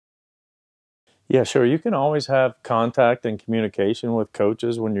Yeah, sure. You can always have contact and communication with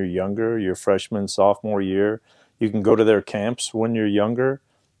coaches when you're younger, your freshman, sophomore year. You can go to their camps when you're younger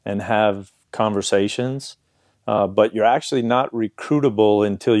and have conversations. But you're actually not recruitable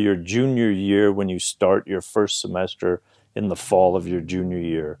until your junior year when you start your first semester in the fall of your junior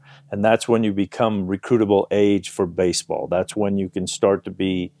year. And that's when you become recruitable age for baseball. That's when you can start to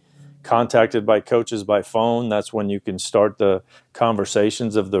be contacted by coaches by phone. That's when you can start the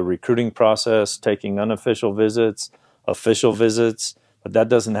conversations of the recruiting process, taking unofficial visits, official visits. But that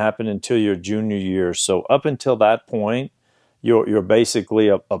doesn't happen until your junior year. So up until that point, you're basically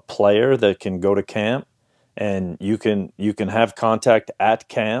a player that can go to camp, and you can have contact at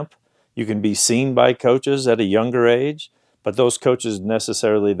camp. You can be seen by coaches at a younger age, but those coaches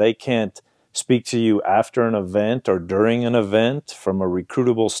necessarily they can't speak to you after an event or during an event from a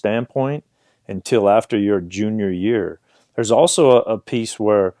recruitable standpoint until after your junior year. There's also a piece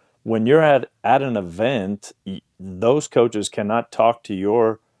where when you're at an event, those coaches cannot talk to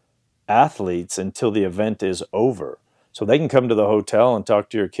your athletes until the event is over. So they can come to the hotel and talk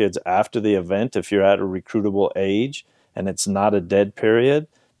to your kids after the event if you're at a recruitable age and it's not a dead period,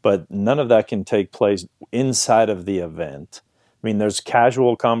 but none of that can take place inside of the event. I mean, there's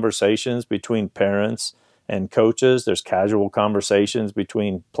casual conversations between parents and coaches. There's casual conversations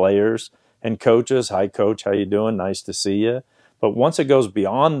between players and coaches. Hi, coach, how you doing? Nice to see you. But once it goes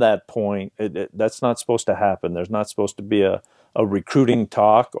beyond that point, that's not supposed to happen. There's not supposed to be a recruiting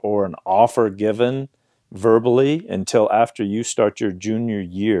talk or an offer given verbally until after you start your junior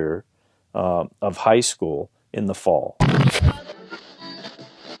year of high school in the fall.